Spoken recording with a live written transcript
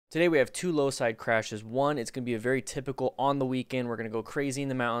Today we have two low side crashes. One, it's going to be a very typical on the weekend. We're going to go crazy in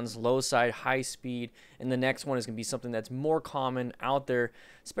the mountains, low side, high speed. And the next one is going to be something that's more common out there,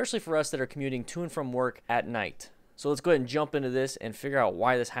 especially for us that are commuting to and from work at night. So let's go ahead and jump into this and figure out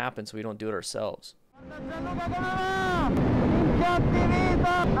why this happens so we don't do it ourselves.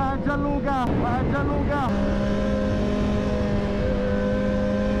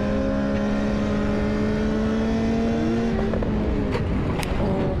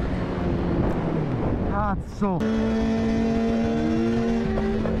 Cazzo!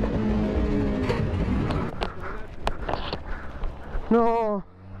 No!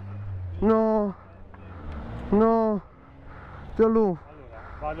 No! No! Gianlu!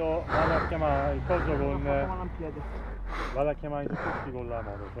 Allora, vado a chiamare il coso con... Vado a chiamare i soccorsi con la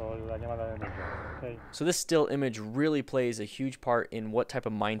moto, so la chiamata d'emergenza, ok? So this still image really plays a huge part in what type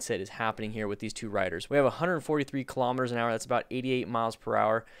of mindset is happening here with these two riders. We have 143 kilometers an hour, that's about 88 miles per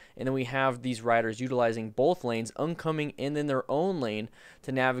hour, and then we have these riders utilizing both lanes, oncoming and then their own lane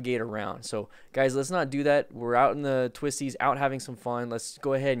to navigate around. So guys, let's not do that. We're out in the twisties, out having some fun. Let's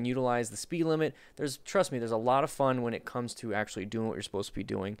go ahead and utilize the speed limit. Trust me, there's a lot of fun when it comes to actually doing what you're supposed to be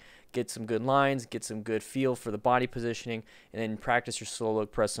doing. Get some good lines, get some good feel for the body positioning, and then practice your slow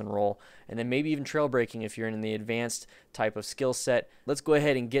look, press and roll, and then maybe even trail braking if you're in the advanced type of skill set. Let's go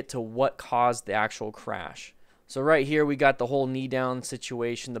ahead and get to what caused the actual crash. So right here we got the whole knee down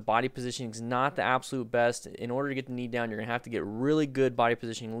situation. The body positioning is not the absolute best. In order to get the knee down, you're gonna have to get really good body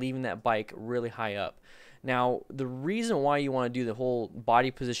positioning, leaving that bike really high up. Now, the reason why you want to do the whole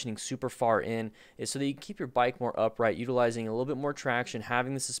body positioning super far in is so that you can keep your bike more upright, utilizing a little bit more traction,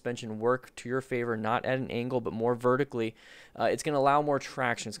 having the suspension work to your favor, not at an angle, but more vertically. It's going to allow more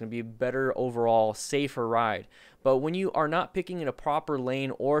traction. It's going to be a better overall, safer ride. But when you are not picking in a proper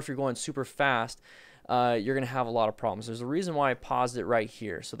lane, or if you're going super fast, you're going to have a lot of problems. There's a reason why I paused it right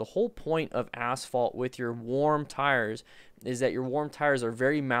here. So the whole point of asphalt with your warm tires is that your warm tires are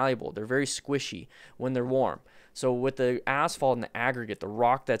very malleable. They're very squishy when they're warm. So with the asphalt and the aggregate, the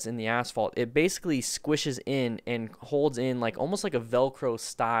rock that's in the asphalt, it basically squishes in and holds in like almost like a Velcro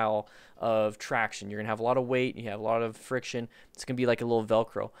style of traction. You're going to have a lot of weight. You have a lot of friction. It's going to be like a little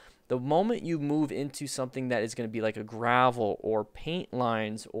Velcro. The moment you move into something that is going to be like a gravel or paint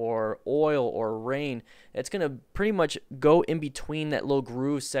lines or oil or rain, it's going to pretty much go in between that little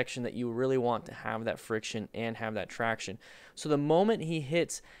groove section that you really want to have that friction and have that traction. So the moment he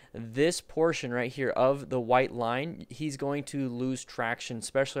hits this portion right here of the white line, he's going to lose traction,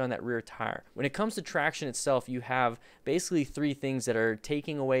 especially on that rear tire. When it comes to traction itself, you have basically three things that are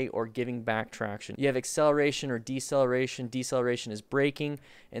taking away or giving back traction. You have acceleration or deceleration. Deceleration is braking,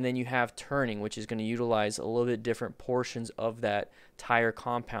 and then you have turning, which is going to utilize a little bit different portions of that tire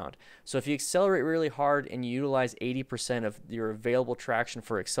compound. So if you accelerate really hard and you utilize 80% of your available traction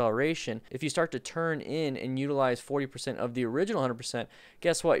for acceleration, if you start to turn in and utilize 40% of the original 100%,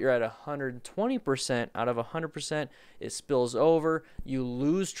 guess what? You're at 120% out of 100%. It spills over, you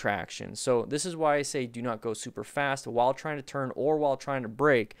lose traction. So this is why I say do not go super fast while trying to turn or while trying to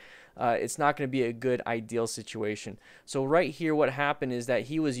brake. It's not going to be a good ideal situation. So right here what happened is that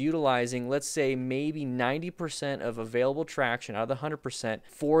he was utilizing, let's say, maybe 90% of available traction out of the 100%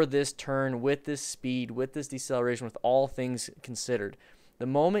 for this turn with this speed, with this deceleration, with all things considered. The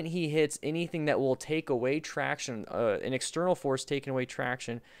moment he hits anything that will take away traction, an external force taking away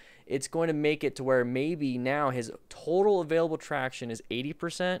traction, it's going to make it to where maybe now his total available traction is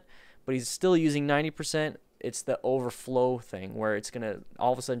 80%, but he's still using 90%. It's the overflow thing where it's going to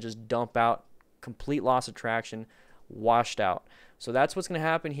all of a sudden just dump out, complete loss of traction, washed out. So that's what's going to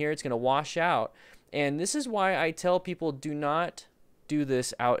happen here. It's going to wash out. And this is why I tell people do not do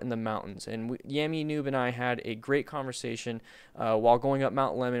this out in the mountains. And Yami Noob and I had a great conversation while going up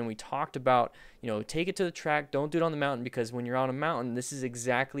Mount Lemmon. We talked about, take it to the track. Don't do it on the mountain, because when you're on a mountain, this is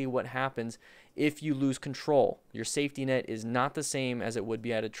exactly what happens if you lose control. Your safety net is not the same as it would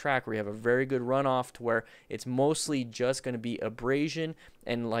be at a track where you have a very good runoff to where it's mostly just going to be abrasion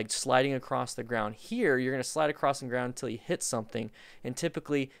and like sliding across the ground. Here, you're going to slide across the ground until you hit something, and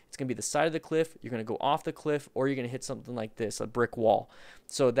typically it's going to be the side of the cliff, you're going to go off the cliff, or you're going to hit something like this, a brick wall.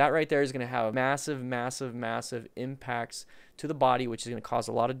 So that right there is going to have massive, massive, massive impacts to the body, which is going to cause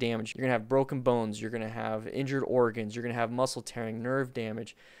a lot of damage. You're going to have broken bones, you're going to have injured organs, you're going to have muscle tearing, nerve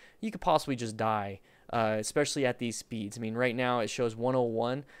damage. You could possibly just die, especially at these speeds. I mean, right now it shows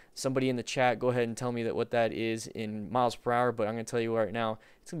 101. Somebody in the chat, go ahead and tell me what that is in miles per hour, but I'm going to tell you right now,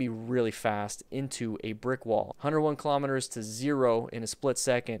 it's going to be really fast into a brick wall. 101 kilometers to 0 in a split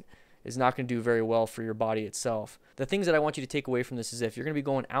second is not going to do very well for your body itself. The things that I want you to take away from this is if you're going to be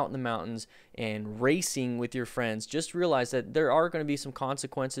going out in the mountains and racing with your friends, just realize that there are going to be some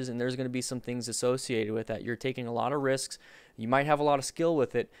consequences and there's going to be some things associated with that. You're taking a lot of risks. You might have a lot of skill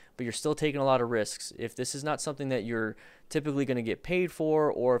with it, but you're still taking a lot of risks. If this is not something that you're typically going to get paid for,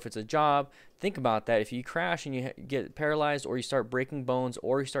 or if it's a job, think about that. If you crash and you get paralyzed, or you start breaking bones,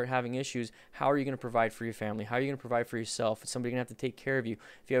 or you start having issues, how are you going to provide for your family? How are you going to provide for yourself? Is somebody going to have to take care of you?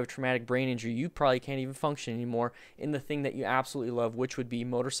 If you have a traumatic brain injury, you probably can't even function anymore in the thing that you absolutely love, which would be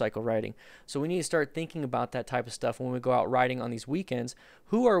motorcycle riding. So we need to start thinking about that type of stuff when we go out riding on these weekends.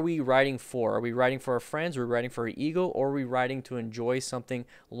 Who are we riding for? Are we riding for our friends? Are we riding for our ego? Or are we riding to enjoy something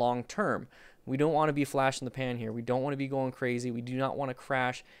long term? We don't want to be flash in the pan here. We don't want to be going crazy. We do not want to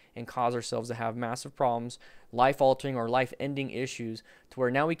crash and cause ourselves to have massive problems, life-altering or life-ending issues, to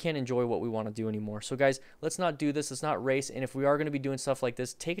where now we can't enjoy what we want to do anymore. So guys, let's not do this. Let's not race. And if we are going to be doing stuff like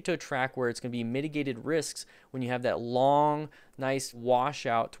this, take it to a track where it's going to be mitigated risks when you have that long, nice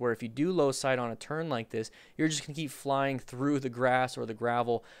washout, to where if you do low side on a turn like this, you're just going to keep flying through the grass or the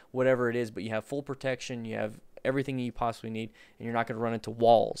gravel, whatever it is, but you have full protection. You have everything you possibly need, and you're not going to run into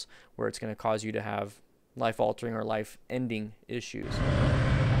walls where it's going to cause you to have life-altering or life-ending issues.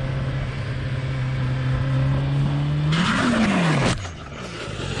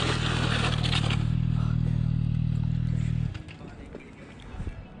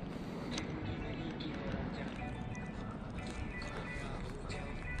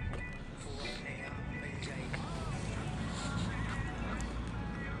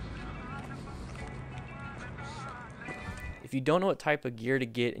 If you don't know what type of gear to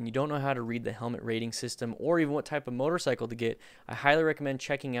get and you don't know how to read the helmet rating system or even what type of motorcycle to get, I highly recommend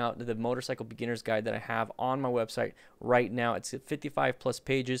checking out the motorcycle beginner's guide that I have on my website right now. It's 55 plus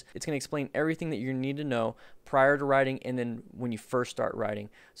pages. It's going to explain everything that you need to know prior to riding and then when you first start riding.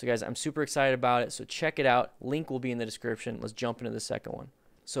 So guys, I'm super excited about it. So check it out. Link will be in the description. Let's jump into the second one.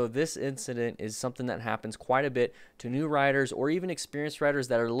 So this incident is something that happens quite a bit to new riders or even experienced riders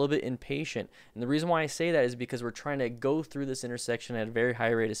that are a little bit impatient. And the reason why I say that is because we're trying to go through this intersection at a very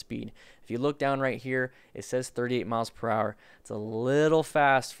high rate of speed. If you look down right here, it says 38 miles per hour. It's a little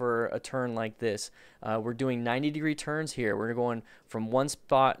fast for a turn like this. We're doing 90-degree turns here. We're going from one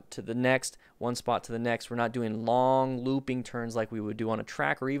spot to the next, one spot to the next. We're not doing long looping turns like we would do on a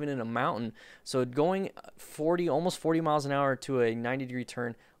track or even in a mountain. So going 40, almost 40 miles an hour to a 90-degree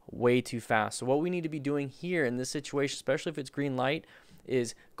turn, way too fast. So what we need to be doing here in this situation, especially if it's green light,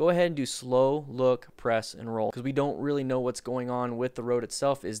 is go ahead and do slow, look, press, and roll, because we don't really know what's going on with the road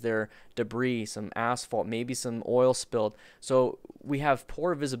itself. Is there debris, some asphalt, maybe some oil spilled? So we have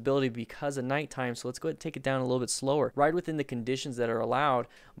poor visibility because of nighttime, so let's go ahead and take it down a little bit slower. Ride within the conditions that are allowed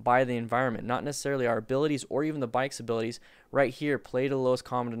by the environment, not necessarily our abilities or even the bike's abilities. Right here, play to the lowest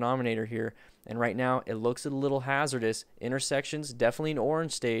common denominator here. And right now, it looks a little hazardous. Intersections, definitely an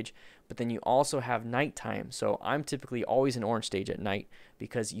orange stage, but then you also have nighttime. So I'm typically always in orange stage at night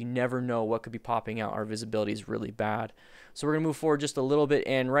because you never know what could be popping out. Our visibility is really bad. So we're going to move forward just a little bit.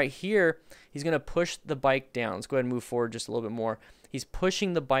 And right here, he's going to push the bike down. Let's go ahead and move forward just a little bit more. He's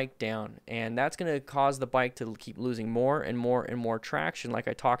pushing the bike down, and that's going to cause the bike to keep losing more and more and more traction, like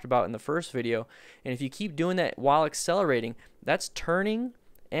I talked about in the first video. And if you keep doing that while accelerating, that's turning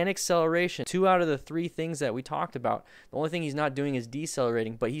and acceleration, 2 out of the 3 things that we talked about. The only thing he's not doing is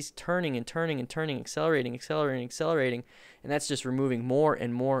decelerating, but he's turning and turning and turning, accelerating, accelerating, accelerating, and that's just removing more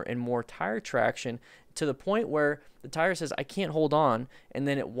and more and more tire traction to the point where the tire says, I can't hold on, and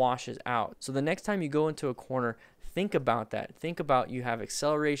then it washes out. So the next time you go into a corner, think about that. Think about you have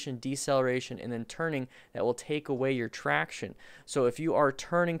acceleration, deceleration, and then turning that will take away your traction. So if you are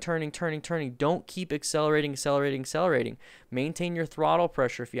turning, don't keep accelerating, accelerating, accelerating. Maintain your throttle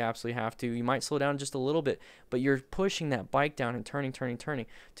pressure if you absolutely have to. You might slow down just a little bit, but you're pushing that bike down and turning.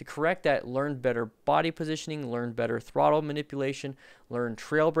 To correct that, learn better body positioning, learn better throttle manipulation, learn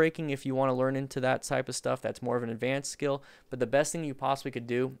trail braking if you want to learn into that type of stuff. That's more of an advanced skill. But the best thing you possibly could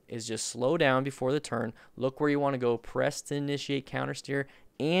do is just slow down before the turn, look where you want to go, press to initiate counter steer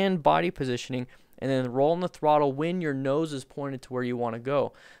and body positioning, and then roll on the throttle when your nose is pointed to where you want to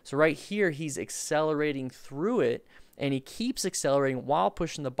go. So right here, he's accelerating through it, and he keeps accelerating while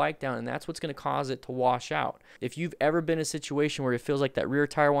pushing the bike down, and that's what's going to cause it to wash out. If you've ever been in a situation where it feels like that rear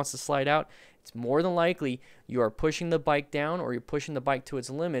tire wants to slide out, it's more than likely you are pushing the bike down or you're pushing the bike to its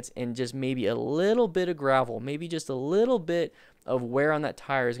limits, and just maybe a little bit of gravel, maybe just a little bit of wear on that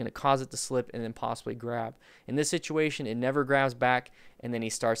tire is going to cause it to slip and then possibly grab. In this situation, it never grabs back, and then he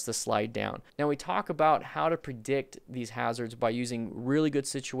starts to slide down. Now, we talk about how to predict these hazards by using really good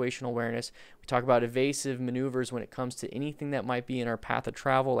situational awareness. We talk about evasive maneuvers when it comes to anything that might be in our path of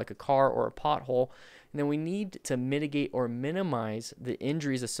travel, like a car or a pothole. And then we need to mitigate or minimize the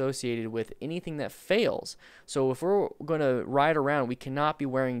injuries associated with anything that fails. So if we're going to ride around, we cannot be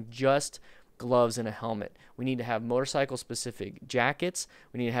wearing just gloves and a helmet. We need to have motorcycle specific jackets.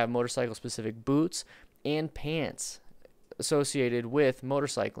 We need to have motorcycle specific boots and pants associated with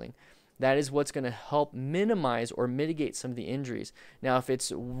motorcycling. That is what's going to help minimize or mitigate some of the injuries. Now, if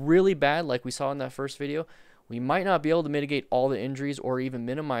it's really bad, like we saw in that first video, we might not be able to mitigate all the injuries or even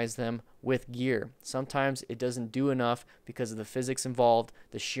minimize them with gear. Sometimes it doesn't do enough because of the physics involved,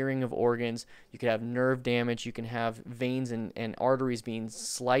 the shearing of organs. You could have nerve damage. You can have veins and arteries being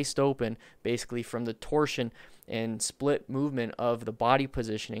sliced open basically from the torsion and split movement of the body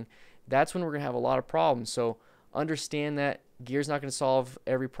positioning. That's when we're going to have a lot of problems. So understand that gear's not going to solve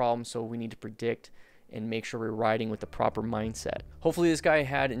every problem, so we need to predict and make sure we're riding with the proper mindset. Hopefully this guy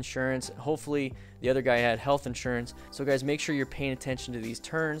had insurance. Hopefully the other guy had health insurance. So guys, make sure you're paying attention to these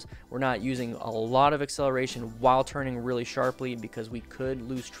turns. We're not using a lot of acceleration while turning really sharply because we could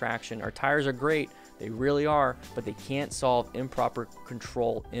lose traction. Our tires are great, they really are, but they can't solve improper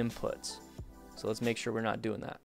control inputs. So let's make sure we're not doing that.